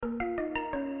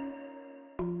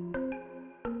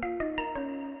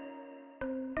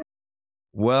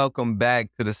Welcome back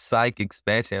to the Psych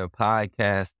Expansion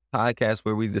podcast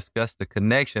where we discuss the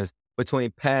connections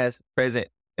between past, present,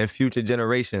 and future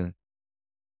generations.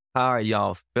 How are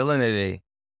y'all feeling today?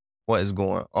 What is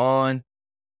going on?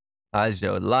 How's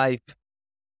your life?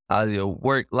 How's your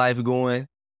work life going?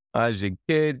 How's your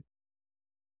kid?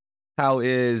 How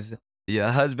is your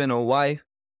husband or wife?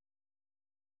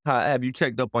 How have you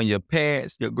checked up on your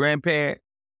parents, your grandparents?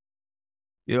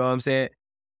 You know what I'm saying?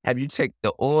 Have you checked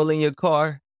the oil in your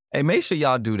car? Hey, make sure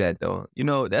y'all do that though.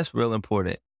 That's real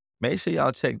important. Make sure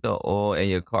y'all check the oil in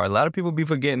your car. A lot of people be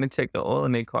forgetting to check the oil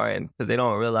in their car because they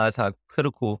don't realize how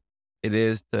critical it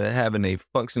is to having a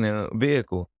functioning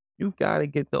vehicle. You gotta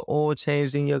get the oil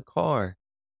changed in your car.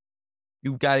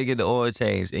 You gotta get the oil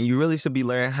changed. And you really should be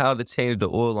learning how to change the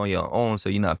oil on your own so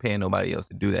you're not paying nobody else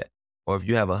to do that. Or if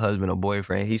you have a husband or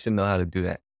boyfriend, he should know how to do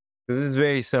that. Because it's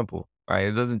very simple, right?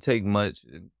 It doesn't take much.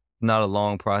 It's not a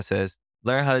long process.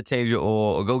 Learn how to change your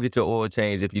oil or go get your oil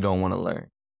changed if you don't want to learn.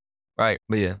 Right?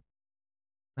 But yeah,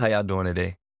 how y'all doing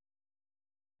today?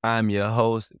 I'm your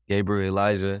host, Gabriel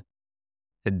Elijah.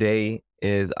 Today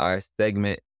is our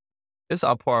segment. It's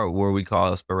our part where we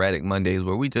call Sporadic Mondays,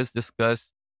 where we just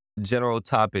discuss general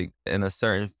topic in a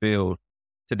certain field.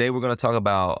 Today we're going to talk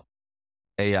about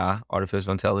AI,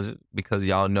 artificial intelligence, because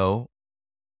y'all know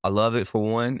I love it for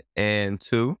one, and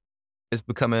two, it's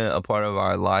becoming a part of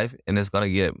our life, and it's going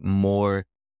to get more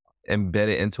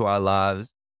embedded into our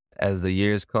lives as the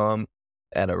years come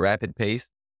at a rapid pace.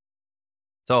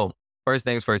 So first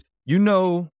things first, you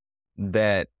know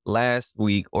that last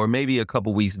week or maybe a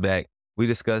couple weeks back, we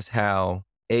discussed how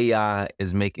AI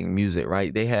is making music,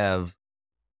 right? They have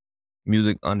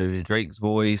music under Drake's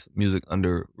voice, music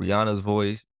under Rihanna's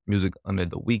voice, music under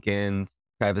The Weeknd's,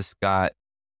 Travis Scott.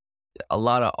 A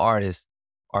lot of artists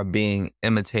are being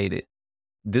imitated.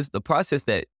 The process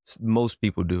that most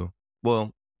people do,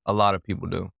 well, a lot of people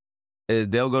do, is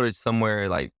they'll go to somewhere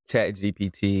like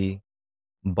ChatGPT,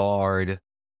 Bard,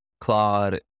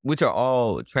 Claude, which are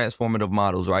all transformative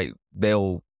models, right?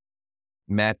 They'll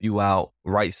map you out,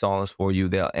 write songs for you.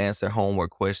 They'll answer homework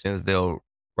questions. They'll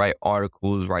write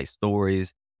articles, write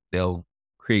stories. They'll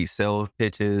create sales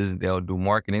pitches. They'll do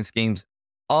marketing schemes,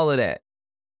 all of that.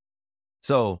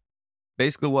 So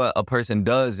basically what a person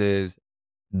does is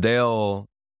they'll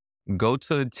go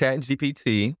to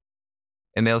ChatGPT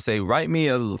and they'll say, write me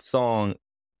a song,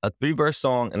 a 3-verse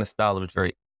song in the style of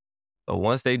Drake. So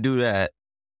once they do that,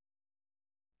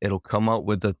 it'll come up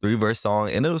with a 3-verse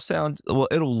song and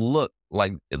it'll look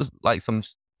like it was like some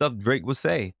stuff Drake would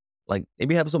say. Like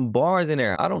maybe have some bars in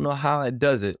there. I don't know how it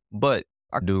does it, but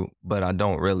I do, but I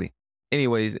don't really.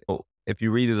 Anyways, if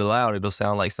you read it aloud, it'll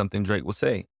sound like something Drake would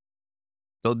say.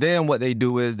 So then what they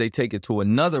do is they take it to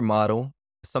another model,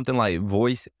 something like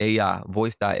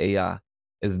voice.ai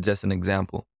is just an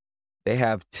example. They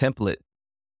have template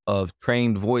of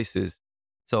trained voices.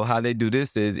 So how they do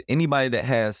this is anybody that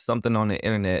has something on the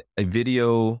internet, a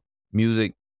video,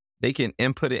 music, they can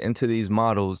input it into these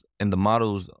models and the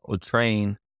models will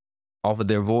train off of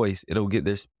their voice. It'll get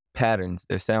their patterns,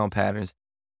 their sound patterns.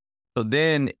 So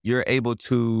then you're able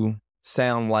to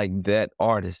sound like that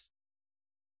artist.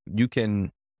 You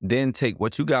can then take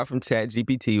what you got from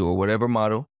ChatGPT or whatever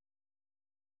model,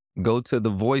 go to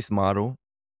the voice model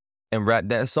and rap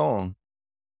that song.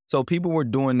 So people were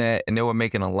doing that and they were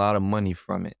making a lot of money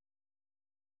from it.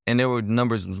 And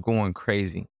numbers was going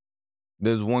crazy.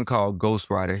 There's one called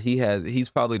Ghostwriter.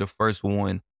 He's probably the first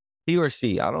one. He or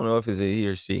she, I don't know if it's a he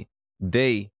or she.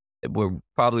 They were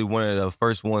probably one of the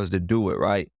first ones to do it,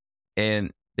 right?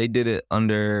 And they did it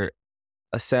under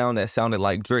a sound that sounded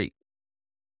like Drake.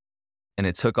 And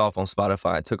it took off on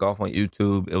Spotify. It took off on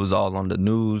YouTube. It was all on the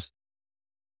news.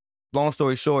 Long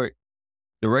story short,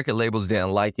 the record labels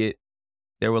didn't like it.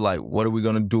 They were like, what are we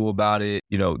going to do about it?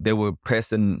 They were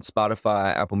pressing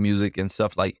Spotify, Apple Music and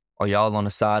stuff like, are y'all on the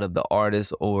side of the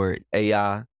artist or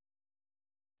AI?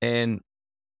 And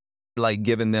like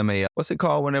giving them what's it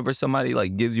called whenever somebody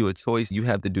like gives you a choice, you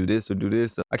have to do this or do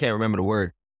this. I can't remember the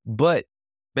word. But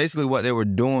basically what they were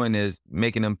doing is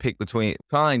trying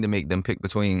to make them pick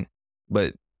between,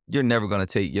 but you're never going to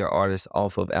take your artist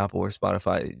off of Apple or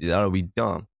Spotify. That'll be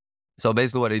dumb. So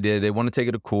basically what they did, they want to take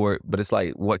it to court, but it's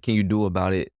like, what can you do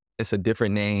about it? It's a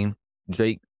different name.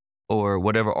 Drake or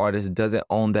whatever artist doesn't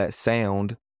own that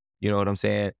sound. You know what I'm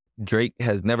saying? Drake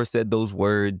has never said those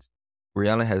words.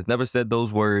 Rihanna has never said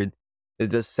those words. It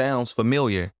just sounds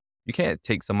familiar. You can't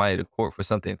take somebody to court for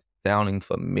something sounding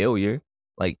familiar.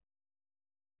 Like,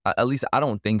 at least I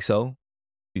don't think so.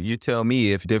 You tell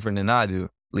me if different than I do.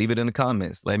 Leave it in the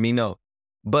comments. Let me know.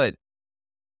 But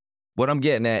what I'm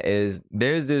getting at is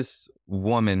there's this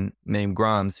woman named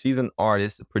Grimes. She's an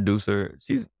artist, a producer.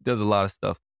 She does a lot of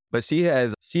stuff. But she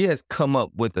has come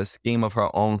up with a scheme of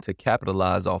her own to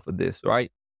capitalize off of this,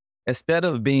 right? Instead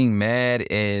of being mad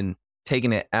and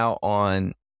taking it out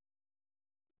on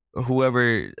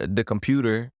whoever the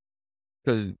computer,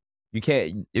 because you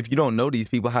can't, if you don't know these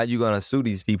people, how you gonna sue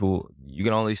these people? You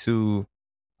can only sue,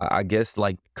 I guess,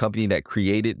 like the company that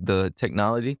created the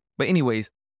technology. But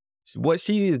anyways, what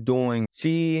she is doing,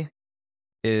 she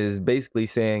is basically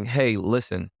saying, hey,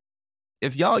 listen,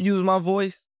 if y'all use my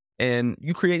voice and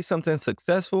you create something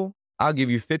successful, I'll give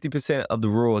you 50% of the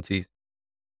royalties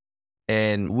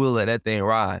and we'll let that thing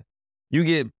ride. You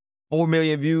get 4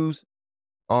 million views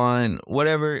on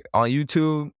whatever on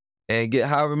YouTube and get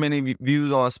however many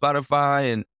views on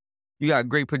Spotify and you got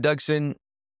great production.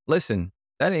 Listen,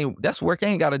 that's work I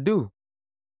ain't got to do.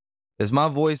 It's my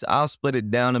voice. I'll split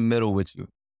it down the middle with you.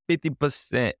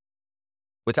 50%,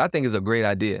 which I think is a great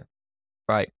idea,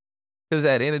 right? Because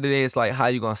at the end of the day, it's like, how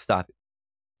you going to stop it?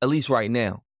 At least right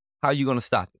now, how you going to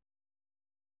stop it?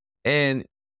 And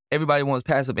everybody wants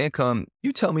passive income.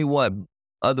 You tell me what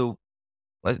other,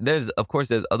 of course,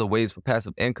 there's other ways for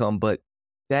passive income, but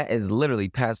that is literally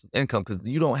passive income because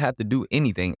you don't have to do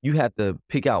anything. You have to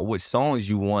pick out which songs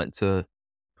you want to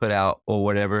put out or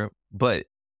whatever, but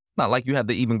it's not like you have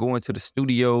to even go into the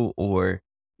studio or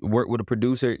work with a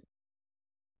producer.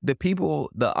 The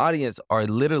people, the audience are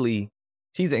literally,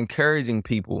 she's encouraging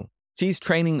people. She's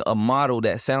training a model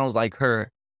that sounds like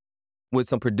her with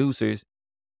some producers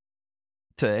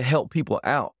to help people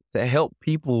out, to help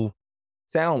people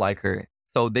sound like her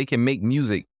so they can make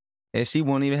music. And she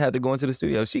won't even have to go into the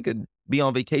studio. She could be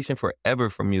on vacation forever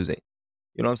from music.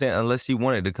 You know what I'm saying? Unless she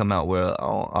wanted to come out with an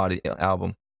audio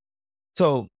album.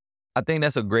 So I think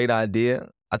that's a great idea.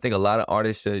 I think a lot of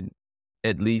artists should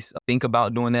at least think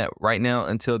about doing that right now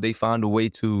until they find a way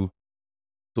to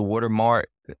watermark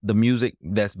the music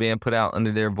that's being put out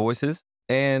under their voices.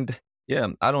 And yeah,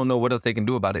 I don't know what else they can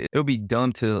do about it. It would be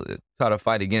dumb to try to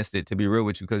fight against it, to be real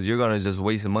with you, because you're going to just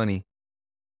waste money.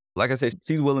 Like I said,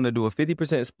 she's willing to do a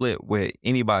 50% split with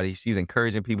anybody. She's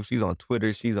encouraging people. She's on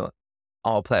Twitter. She's on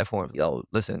all platforms. Yo,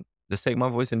 listen, just take my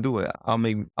voice and do it.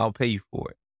 I'll pay you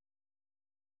for it.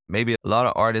 Maybe a lot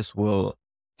of artists will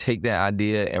take that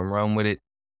idea and run with it.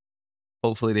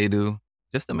 Hopefully they do,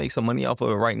 just to make some money off of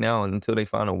it right now until they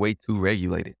find a way to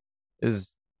regulate it.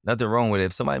 There's nothing wrong with it.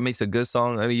 If somebody makes a good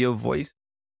song under your voice,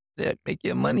 yeah, make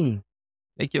your money.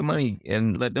 Make your money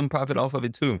and let them profit off of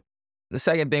it too. The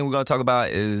second thing we're going to talk about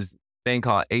is a thing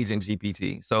called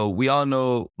AgentGPT. So we all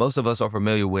know, most of us are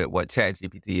familiar with what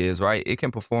ChatGPT is, right? It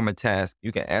can perform a task.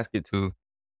 You can ask it to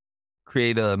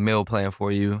create a meal plan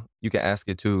for you. You can ask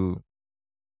it to,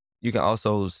 you can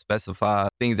also specify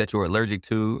things that you're allergic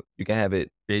to. You can have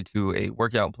it create you a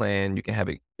workout plan. You can have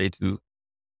it create you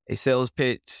a sales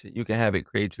pitch. You can have it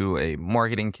create you a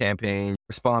marketing campaign,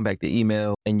 respond back to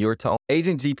email in your tone.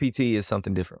 AgentGPT is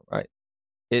something different, right?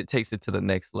 It takes it to the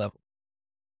next level.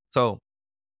 So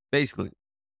basically,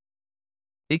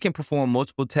 it can perform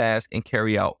multiple tasks and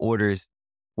carry out orders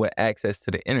with access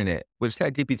to the internet, which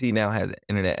ChatGPT now has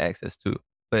internet access to.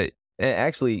 But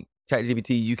actually,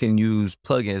 ChatGPT, you can use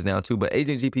plugins now too, but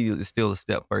AgentGPT is still a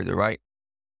step further, right?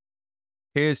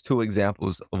 Here's 2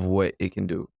 examples of what it can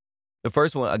do. The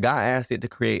first one, a guy asked it to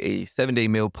create a 7-day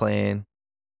meal plan.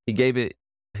 He gave it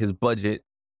his budget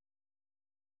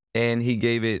and he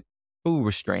gave it food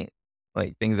restraint,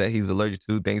 like things that he's allergic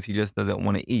to, things he just doesn't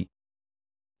want to eat.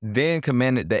 Then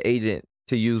commanded the agent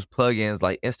to use plugins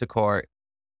like Instacart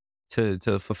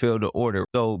to fulfill the order.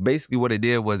 So basically what it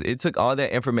did was it took all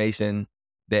that information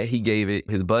that he gave it,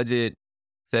 his budget,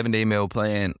 7-day meal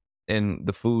plan, and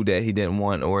the food that he didn't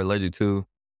want or allergic to,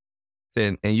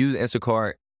 and use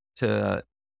Instacart to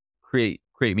create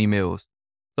me meals.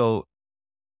 So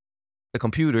the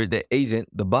computer, the agent,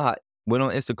 the bot went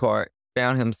on Instacart,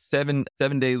 found him 7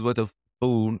 days worth of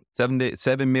food,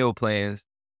 7 meal plans,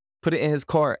 put it in his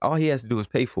cart. All he has to do is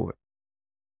pay for it.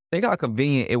 Think how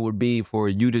convenient it would be for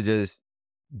you to just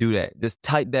do that. Just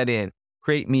type that in.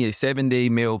 Create me a 7-day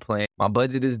meal plan. My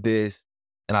budget is this,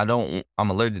 and I'm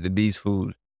allergic to these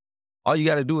foods. All you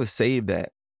got to do is save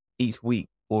that each week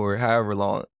or however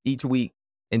long each week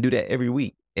and do that every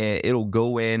week. And it'll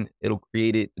go in, it'll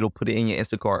create it, it'll put it in your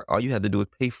Instacart. All you have to do is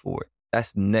pay for it.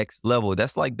 That's next level.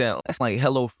 That's like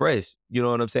HelloFresh. You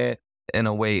know what I'm saying? In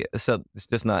a way, except it's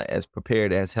just not as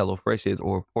prepared as HelloFresh is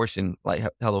or portioned like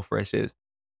HelloFresh is.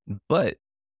 But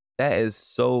that is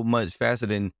so much faster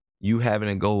than you having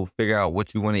to go figure out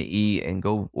what you want to eat and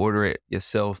go order it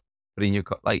yourself, put in your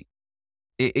car. Like,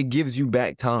 it gives you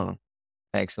back time,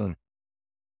 actually.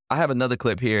 I have another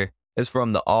clip here. It's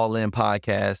from the All In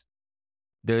podcast.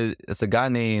 It's a guy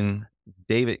named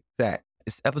David Sack.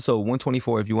 It's episode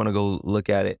 124 if you want to go look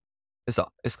at it.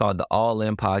 It's called the All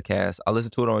In Podcast. I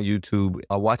listen to it on YouTube.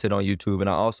 I watch it on YouTube, and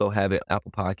I also have it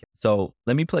Apple Podcast. So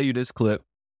let me play you this clip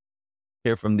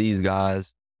here from these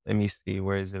guys. Let me see,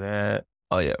 where is it at?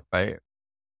 Oh yeah, right here.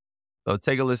 So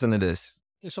take a listen to this.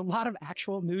 There's a lot of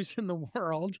actual news in the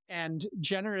world, and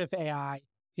generative AI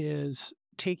is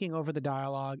taking over the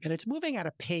dialogue, and it's moving at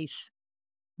a pace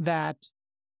that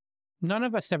none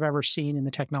of us have ever seen in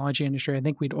the technology industry. I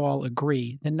think we'd all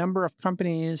agree. The number of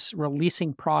companies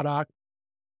releasing product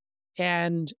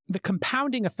and the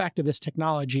compounding effect of this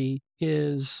technology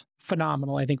is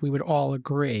phenomenal. I think we would all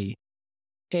agree.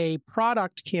 A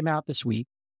product came out this week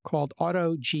called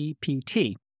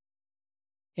AutoGPT,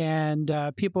 and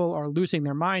people are losing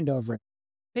their mind over it.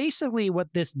 Basically,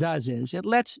 what this does is it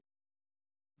lets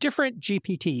different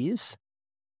GPTs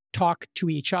talk to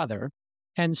each other.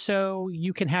 And so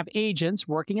you can have agents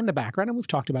working in the background, and we've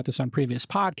talked about this on previous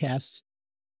podcasts,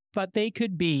 but they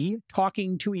could be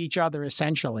talking to each other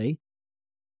essentially,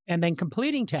 and then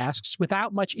completing tasks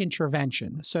without much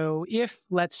intervention. So if,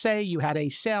 let's say, you had a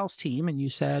sales team and you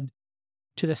said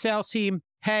to the sales team,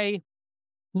 hey,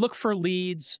 look for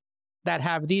leads that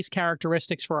have these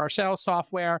characteristics for our sales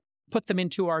software, put them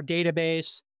into our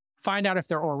database, find out if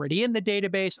they're already in the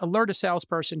database, alert a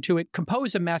salesperson to it,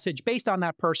 compose a message based on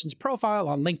that person's profile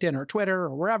on LinkedIn or Twitter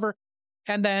or wherever,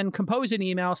 and then compose an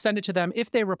email, send it to them.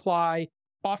 If they reply,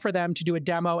 offer them to do a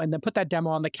demo, and then put that demo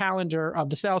on the calendar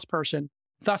of the salesperson,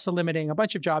 thus eliminating a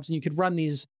bunch of jobs. And you could run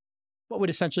these, what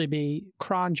would essentially be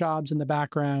cron jobs in the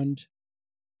background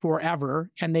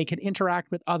forever, and they can interact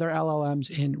with other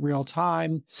LLMs in real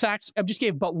time. Sachs, I just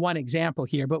gave but one example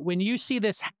here, but when you see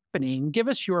this happening, give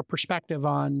us your perspective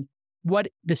on what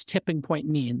this tipping point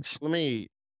means. Let me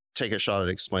take a shot at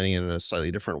explaining it in a slightly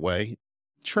different way.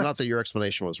 Sure. Not that your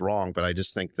explanation was wrong, but I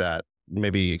just think that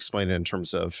maybe explain it in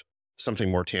terms of something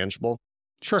more tangible.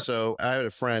 Sure. So I had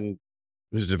a friend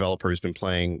who's a developer who's been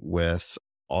playing with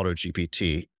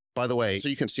AutoGPT. By the way, so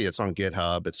you can see it's on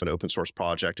GitHub. It's an open source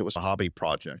project. It was a hobby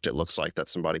project. It looks like that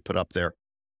somebody put up there.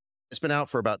 It's been out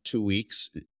for about 2 weeks.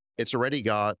 It's already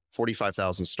got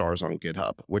 45,000 stars on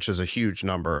GitHub, which is a huge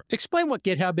number. Explain what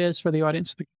GitHub is for the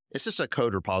audience. It's just a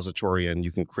code repository, and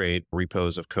you can create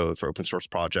repos of code for open source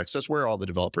projects. That's where all the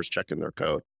developers check in their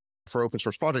code. For open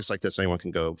source projects like this, anyone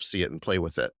can go see it and play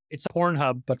with it. It's a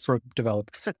Pornhub, but for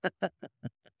developers.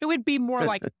 It would be more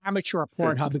like amateur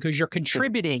Pornhub because you're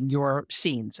contributing your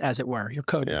scenes, as it were, your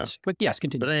code. Yeah. But yes,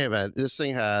 continue. But in any event, this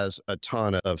thing has a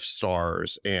ton of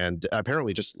stars. And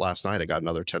apparently just last night, I got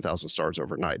another 10,000 stars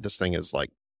overnight. This thing is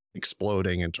like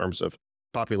exploding in terms of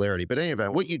popularity. But in any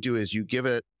event, what you do is you give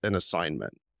it an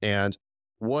assignment. And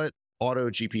what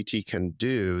AutoGPT can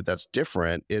do that's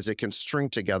different is it can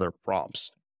string together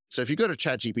prompts. So if you go to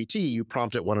ChatGPT, you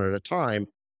prompt it one at a time.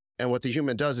 And what the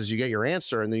human does is you get your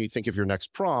answer, and then you think of your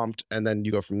next prompt, and then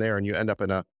you go from there, and you end up in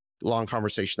a long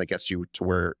conversation that gets you to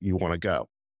where you want to go.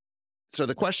 So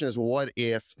the question is, well, what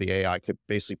if the AI could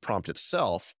basically prompt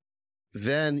itself?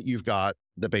 Then you've got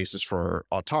the basis for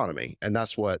autonomy. And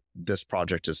that's what this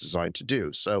project is designed to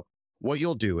do. So what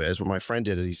you'll do is, what my friend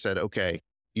did is he said, okay,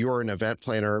 you're an event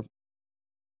planner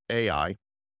AI.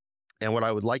 And what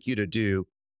I would like you to do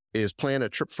is plan a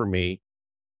trip for me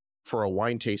for a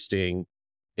wine tasting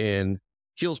in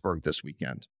Healdsburg this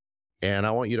weekend. And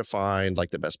I want you to find like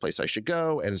the best place I should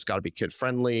go. And it's got to be kid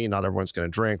friendly. Not everyone's going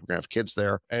to drink. We're going to have kids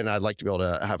there. And I'd like to be able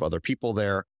to have other people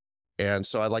there. And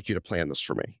so I'd like you to plan this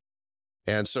for me.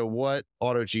 And so what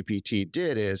AutoGPT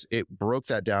did is it broke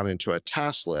that down into a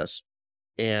task list.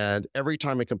 And every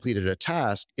time it completed a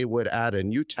task, it would add a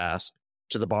new task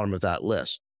to the bottom of that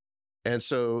list. And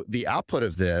so the output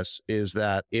of this is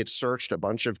that it searched a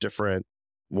bunch of different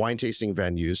wine tasting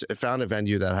venues. It found a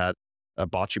venue that had a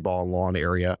bocce ball and lawn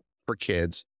area for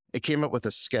kids. It came up with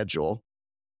a schedule.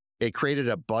 It created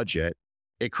a budget.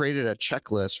 It created a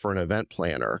checklist for an event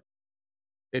planner.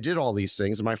 It did all these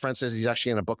things. And my friend says he's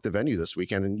actually going to book the venue this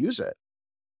weekend and use it.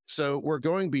 So we're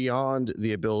going beyond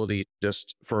the ability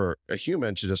just for a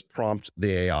human to just prompt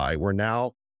the AI, where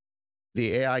now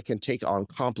the AI can take on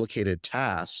complicated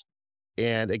tasks.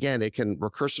 And again, it can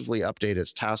recursively update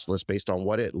its task list based on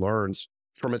what it learns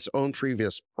from its own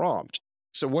previous prompt.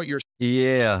 So what you're...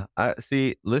 Yeah, I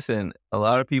see. Listen, a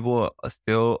lot of people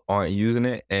still aren't using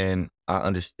it, and I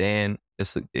understand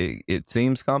it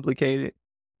seems complicated,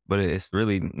 but it's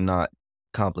really not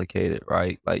complicated,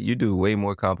 right? Like, you do way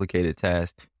more complicated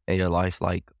tasks in your life,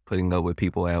 like putting up with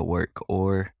people at work,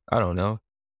 or I don't know.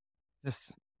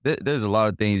 Just there's a lot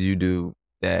of things you do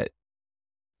that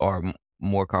are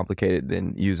more complicated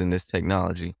than using this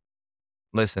technology.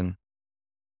 Listen,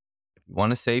 You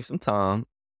want to save some time,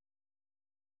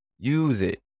 use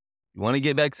it. You want to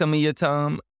get back some of your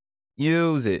time,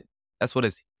 use it. That's what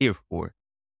it's here for.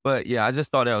 But yeah, I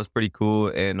just thought that was pretty cool,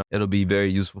 and it'll be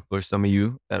very useful for some of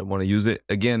you that want to use it.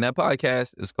 Again, that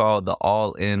podcast is called the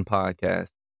All In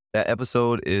Podcast. That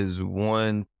episode is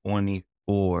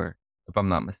 124, if I'm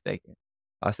not mistaken.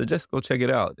 I suggest go check it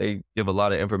out. They give a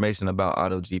lot of information about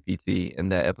AutoGPT in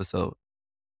that episode.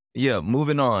 Yeah,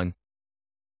 moving on.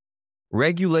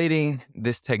 Regulating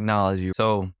this technology.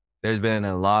 So there's been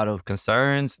a lot of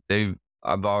concerns. We've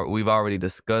already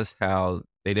discussed how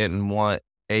they didn't want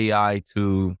AI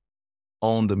to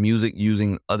own the music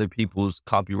using other people's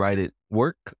copyrighted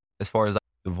work as far as like,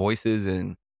 the voices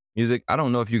and music. I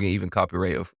don't know if you can even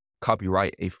copyright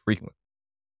a frequency.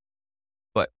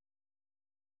 But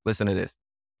listen to this.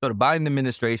 So the Biden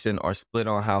administration are split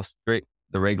on how strict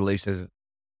the regulations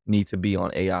need to be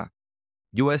on AI.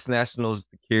 U.S. national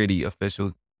security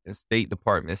officials and State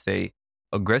Department say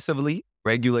aggressively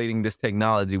regulating this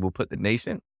technology will put the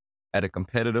nation at a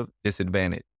competitive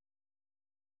disadvantage.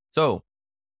 So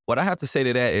what I have to say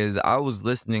to that is I was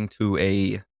listening to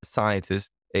a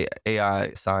scientist, a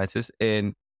AI scientist,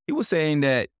 and he was saying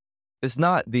that it's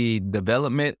not the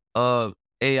development of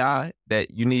AI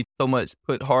that you need so much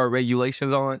put hard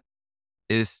regulations on.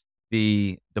 It's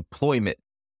the deployment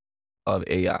of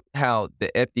AI. How the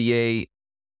FDA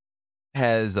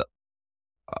has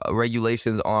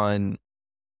regulations on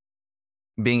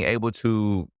being able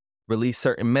to release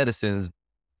certain medicines,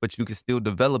 but you can still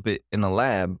develop it in a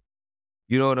lab.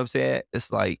 You know what I'm saying?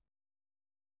 It's like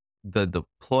the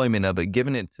deployment of it,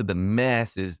 giving it to the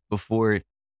masses before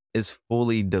it's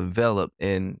fully developed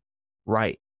and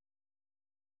right.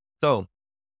 So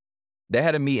they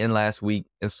had a meeting last week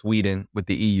in Sweden with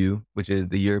the EU, which is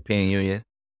the European Union,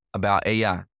 about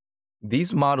AI.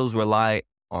 These models rely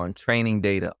on training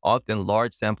data, often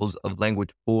large samples of language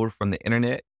pulled from the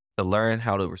internet to learn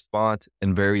how to respond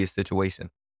in various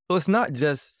situations. So it's not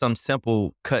just some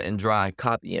simple cut and dry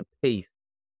copy and paste,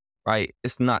 right?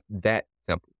 It's not that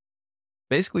simple.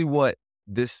 Basically what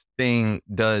this thing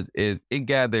does is it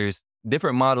gathers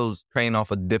different models trained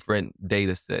off a different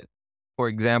data set. For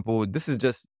example, this is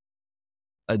just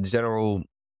a general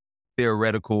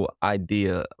theoretical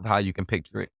idea of how you can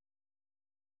picture it.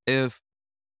 If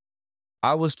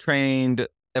I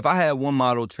had one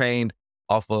model trained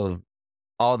off of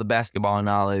all the basketball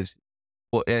knowledge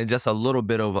and just a little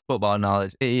bit of football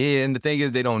knowledge, and the thing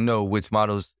is they don't know which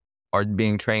models are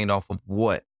being trained off of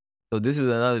what. So this is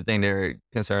another thing they're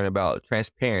concerned about,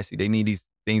 transparency. They need these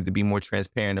things to be more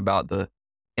transparent about the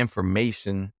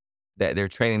information that they're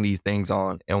training these things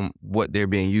on and what they're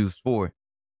being used for.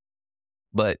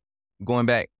 But going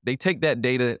back, they take that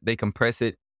data, they compress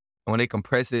it. And when they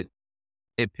compress it,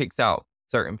 it picks out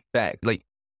certain facts, like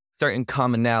certain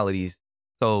commonalities.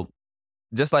 So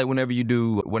just like whenever you're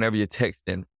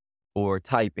texting or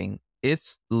typing,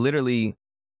 it's literally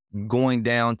going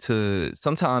down to,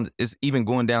 sometimes it's even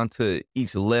going down to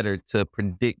each letter to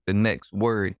predict the next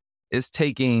word. It's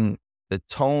taking the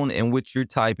tone in which you're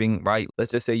typing, right?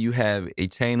 Let's just say you have a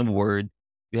chain of words,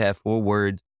 you have 4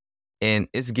 words, and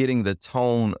it's getting the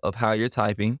tone of how you're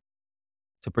typing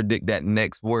to predict that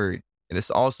next word. And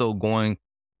it's also going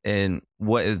and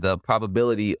what is the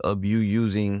probability of you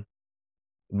using,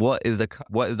 what is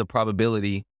the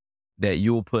probability that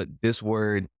you'll put this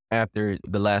word after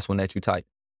the last one that you type.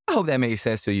 I hope that makes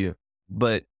sense to you.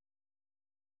 But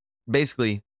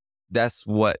basically, that's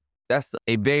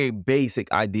a very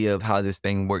basic idea of how this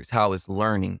thing works, how it's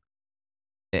learning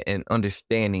and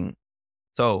understanding.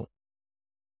 So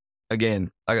again,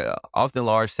 often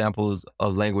large samples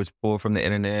of language pulled from the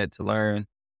internet to learn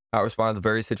how it responds to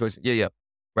various situations. Yeah.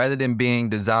 Rather than being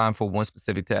designed for one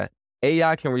specific task.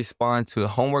 AI can respond to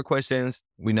homework questions.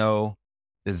 We know,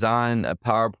 design a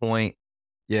PowerPoint.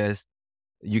 Yes.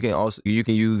 You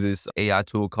can use this AI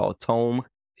tool called Tome,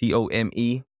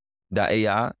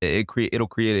 TOME.ai. It'll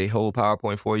create a whole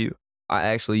PowerPoint for you. I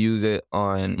actually use it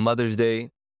on Mother's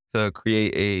Day to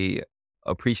create a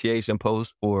appreciation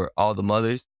post for all the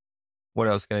mothers. What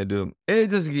else can it do?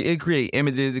 It create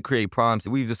images, it create prompts.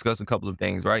 We've discussed a couple of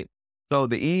things, right? So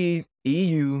the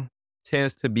EU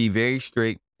tends to be very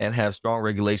strict and have strong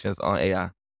regulations on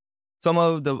AI. Some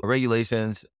of the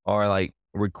regulations are like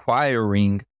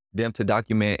requiring them to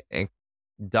document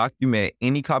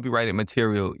any copyrighted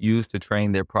material used to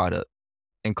train their product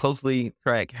and closely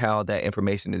track how that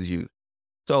information is used.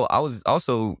 So I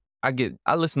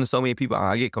listen to so many people,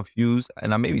 I get confused,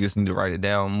 and I maybe just need to write it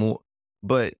down more.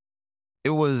 But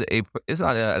it's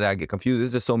not that I get confused,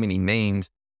 it's just so many names.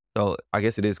 So I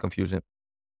guess it is confusion.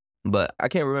 But I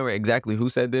can't remember exactly who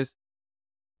said this,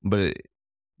 but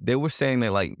they were saying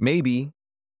that like maybe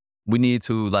we need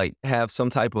to like have some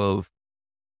type of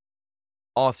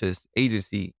office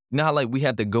agency. You know how like we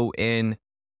had to go in.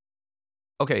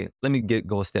 Okay, let me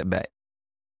go a step back.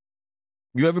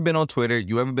 You ever been on Twitter?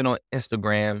 You ever been on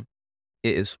Instagram?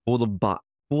 It is full of bots,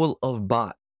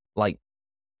 like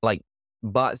like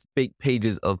bots, fake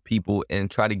pages of people and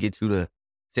try to get you to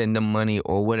send them money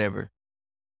or whatever.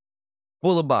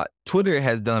 Full of bot. Twitter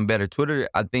has done better. Twitter,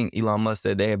 I think Elon Musk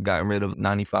said they have gotten rid of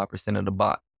 95% of the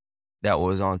bot that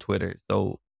was on Twitter.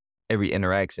 So every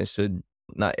interaction should,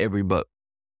 not every, but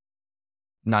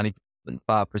 95%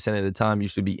 of the time you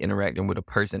should be interacting with a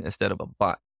person instead of a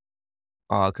bot.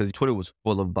 Because Twitter was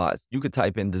full of bots. You could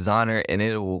type in designer and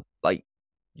it will like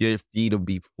your feed will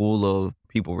be full of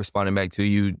people responding back to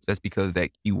you just because that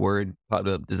keyword popped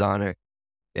up, designer,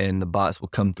 and the bots will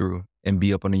come through and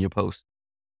be up under your post.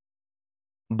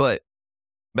 But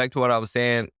back to what I was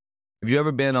saying, if you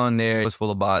ever been on there, it's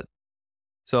full of bots.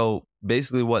 So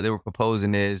basically what they were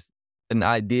proposing is, an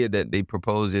idea that they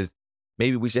propose is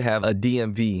maybe we should have a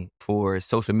DMV for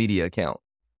social media account.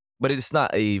 But it's not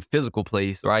a physical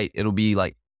place, right? It'll be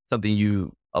like something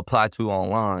you apply to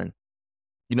online.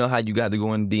 You know how you got to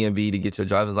go in DMV to get your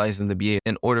driver's license to be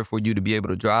in order for you to be able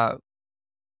to drive?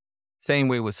 Same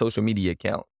way with social media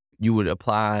account. You would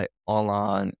apply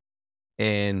online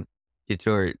and get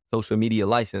your social media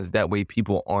license. That way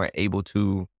people aren't able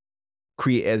to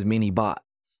create as many bots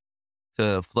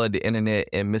to flood the internet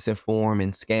and misinform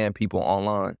and scam people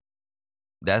online.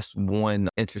 That's one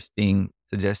interesting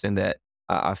suggestion that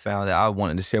I found that I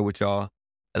wanted to share with y'all.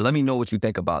 And let me know what you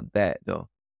think about that, though.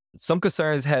 Some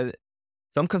concerns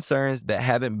that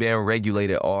haven't been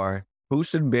regulated are who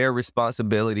should bear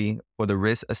responsibility for the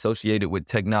risks associated with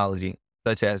technology,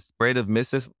 such as spread of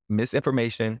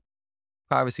misinformation,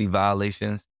 privacy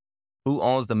violations, who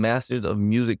owns the masters of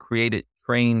music created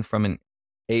trained from an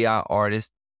AI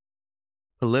artist,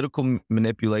 political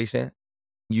manipulation,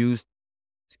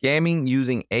 scamming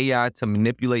using AI to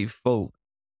manipulate folk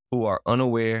who are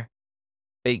unaware,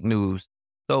 fake news.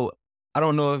 So I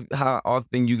don't know how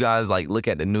often you guys like look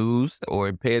at the news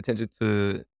or pay attention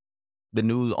to the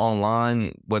news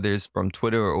online, whether it's from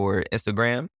Twitter or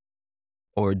Instagram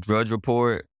or Drudge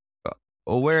Report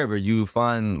or wherever you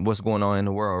find what's going on in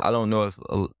the world. I don't know if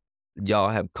y'all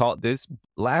have caught this.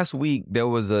 Last week, there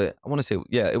was it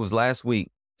was last week.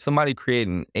 Somebody created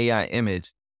an AI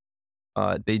image.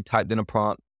 They typed in a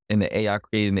prompt and the AI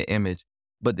created an image.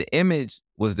 But the image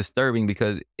was disturbing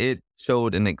because it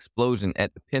showed an explosion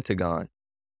at the Pentagon.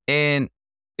 And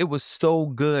it was so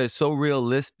good, so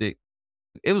realistic.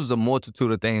 It was a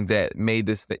multitude of things that made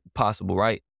this possible,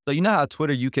 right? So you know how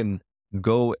Twitter, you can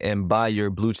go and buy your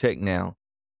blue check now.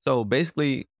 So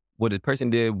basically what the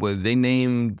person did was they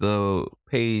named the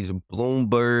page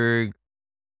Bloomberg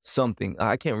something.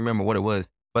 I can't remember what it was,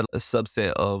 but a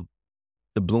subset of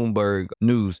the Bloomberg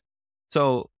news.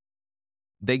 So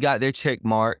they got their check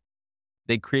mark.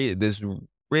 They created this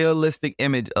realistic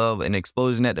image of an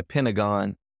explosion at the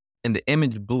Pentagon, and the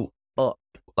image blew up.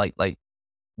 Like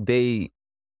they,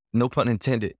 no pun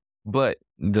intended, but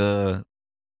the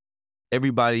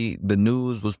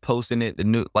news was posting it,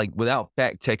 like without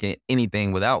fact checking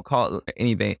anything, without call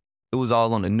anything. It was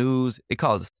all on the news. It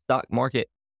caused the stock market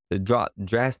to drop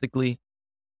drastically.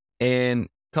 And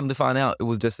come to find out, it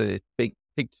was just a fake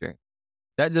picture.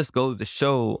 That just goes to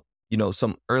show,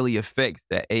 some early effects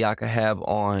that AI could have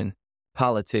on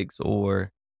politics,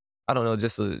 or I don't know,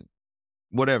 just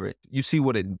whatever. You see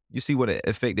what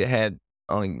effect it had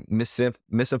on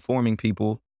misinforming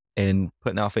people and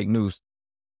putting out fake news.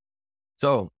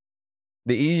 So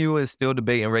the EU is still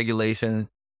debating regulations,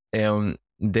 and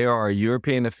there are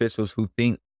European officials who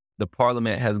think the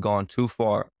parliament has gone too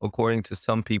far, according to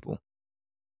some of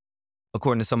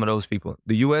those people.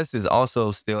 The U.S. is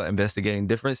also still investigating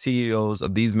different CEOs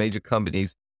of these major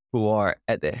companies who are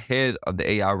at the head of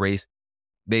the AI race.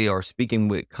 They are speaking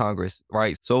with Congress,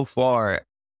 right? So far,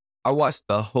 I watched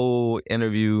the whole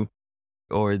interview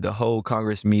or the whole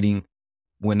Congress meeting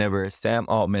whenever Sam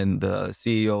Altman, the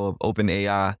CEO of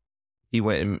OpenAI, he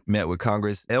went and met with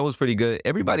Congress. It was pretty good.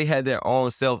 Everybody had their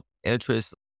own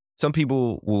self-interest. Some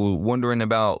people were wondering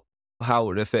about how it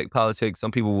would affect politics.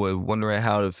 Some people were wondering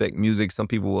how it would affect music. Some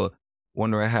people were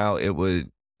wondering how it would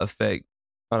affect,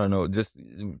 I don't know, just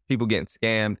people getting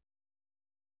scammed.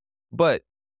 But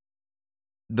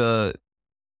I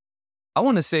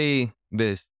want to say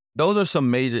this. Those are some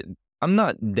major, I'm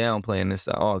not downplaying this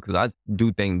at all because I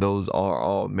do think those are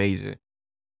all major.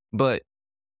 But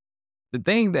the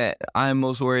thing that I'm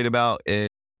most worried about is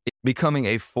becoming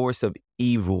a force of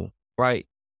evil, right?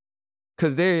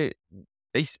 Because they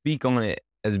speak on it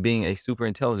as being a super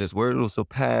intelligence where it'll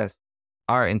surpass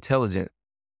our intelligence.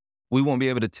 We won't be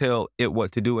able to tell it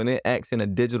what to do, and it acts in a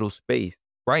digital space.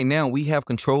 Right now, we have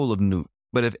control of Newt,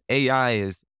 but if AI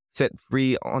is set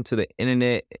free onto the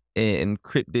internet and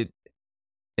encrypted,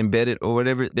 embedded, or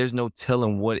whatever, there's no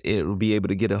telling what it will be able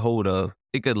to get a hold of.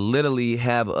 It could literally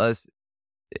have us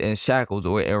in shackles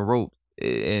or in ropes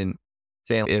and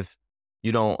saying, if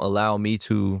you don't allow me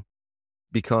to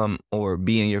become or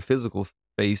be in your physical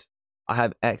space, I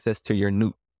have access to your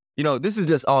Newt. This is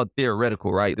just all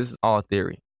theoretical, right? This is all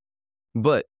theory.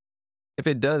 But if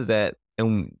it does that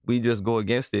and we just go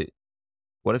against it,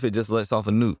 what if it just lets off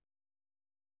a nuke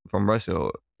from Russia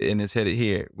and it's headed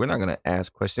here? We're not going to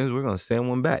ask questions. We're going to send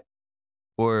one back,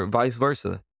 or vice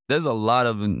versa. There's a lot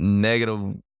of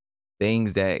negative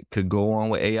things that could go on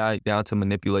with AI, down to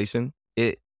manipulation.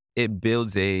 It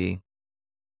builds a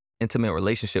intimate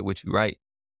relationship with you, right?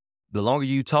 The longer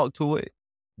you talk to it,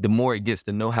 the more it gets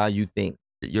to know how you think,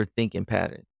 your thinking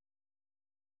pattern.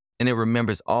 And it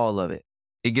remembers all of it.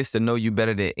 It gets to know you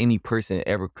better than any person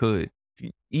ever could.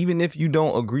 Even if you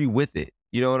don't agree with it,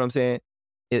 you know what I'm saying?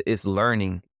 It's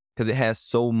learning because it has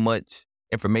so much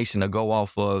information to go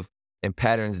off of and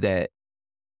patterns that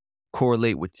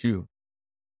correlate with you.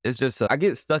 It's just, I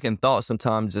get stuck in thought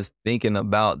sometimes just thinking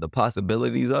about the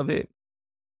possibilities of it.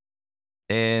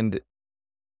 And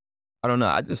I don't know.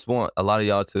 I just want a lot of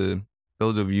y'all to,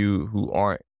 those of you who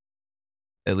aren't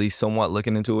at least somewhat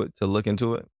looking into it, to look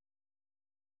into it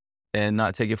and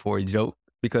not take it for a joke,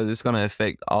 because it's going to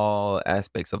affect all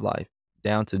aspects of life,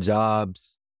 down to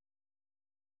jobs,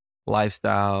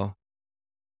 lifestyle,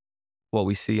 what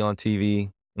we see on TV.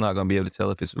 I'm not going to be able to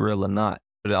tell if it's real or not,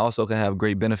 but it also can have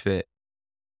great benefit.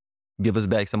 Give us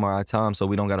back some of our time so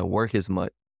we don't got to work as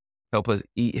much. Help us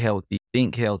eat healthy,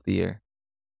 think healthier.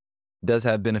 It does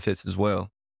have benefits as well.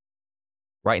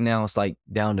 Right now, it's like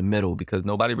down the middle because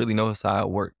nobody really knows how it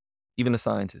works. Even the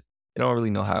scientists, they don't really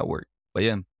know how it works. But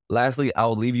yeah, lastly,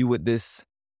 I'll leave you with this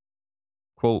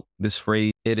quote, this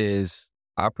phrase. It is,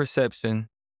 our perception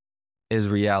is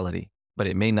reality, but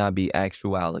it may not be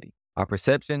actuality. Our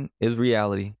perception is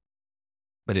reality,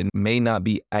 but it may not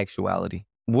be actuality.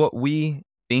 What we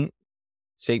think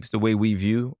shapes the way we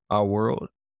view our world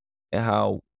and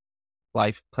how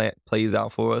life plays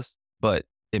out for us, but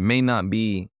it may not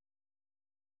be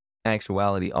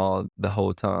actuality all the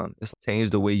whole time. It's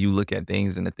changed the way you look at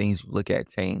things, and the things you look at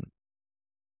change.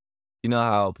 You know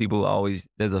how people always,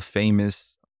 there's a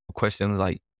famous question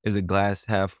like, is a glass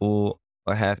half full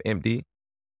or half empty?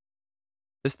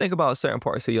 Just think about certain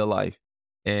parts of your life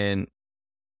and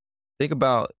think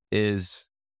about, is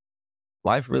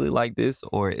life really like this,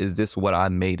 or is this what I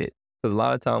made it? Because a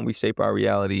lot of time we shape our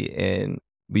reality and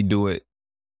we do it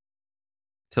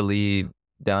to lead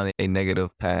down a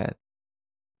negative path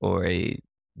or a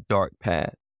dark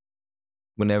path.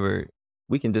 Whenever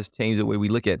we can just change the way we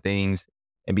look at things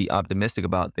and be optimistic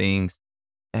about things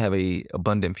and have a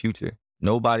abundant future.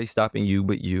 Nobody's stopping you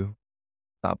but you.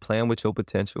 Stop playing with your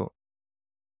potential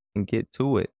and get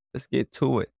to it. Let's get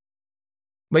to it.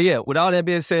 But yeah, with all that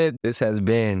being said, this has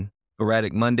been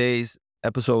Sporadic Mondays,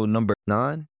 episode number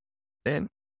 9.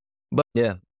 But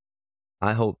yeah,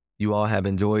 I hope you all have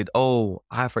enjoyed. Oh,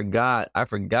 I forgot.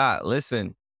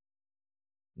 Listen,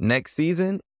 next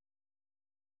season,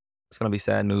 it's going to be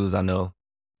sad news, I know.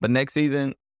 But next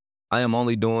season, I am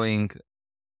only doing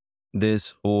this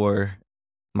for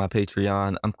my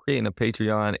Patreon. I'm creating a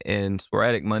Patreon, and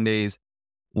Sporadic Mondays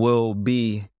will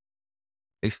be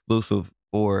exclusive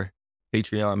for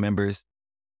Patreon members.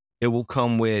 It will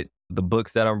come with the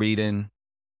books that I'm reading.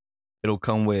 It'll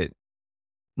come with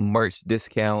merch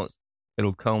discounts.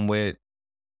 It'll come with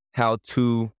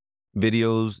how-to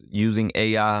videos using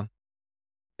AI.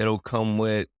 It'll come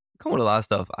with a lot of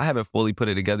stuff. I haven't fully put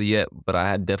it together yet, but I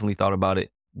had definitely thought about it.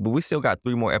 But we still got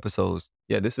 3 more episodes.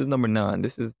 Yeah, this is number 9.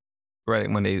 This is Sporadic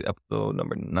Mondays episode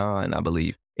number 9, I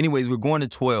believe. Anyways, we're going to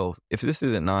 12. If this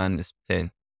isn't 9, it's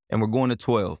 10. And we're going to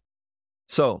 12.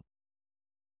 So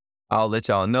I'll let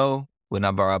y'all know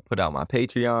whenever I put out my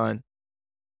Patreon.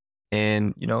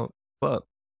 And, fuck,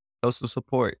 social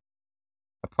support.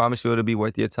 I promise you it'll be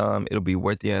worth your time. It'll be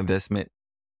worth your investment.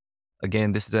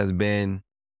 Again, this has been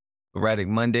Sporadic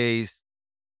Mondays.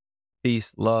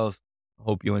 Peace, love.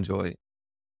 Hope you enjoy it.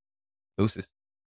 Deuces.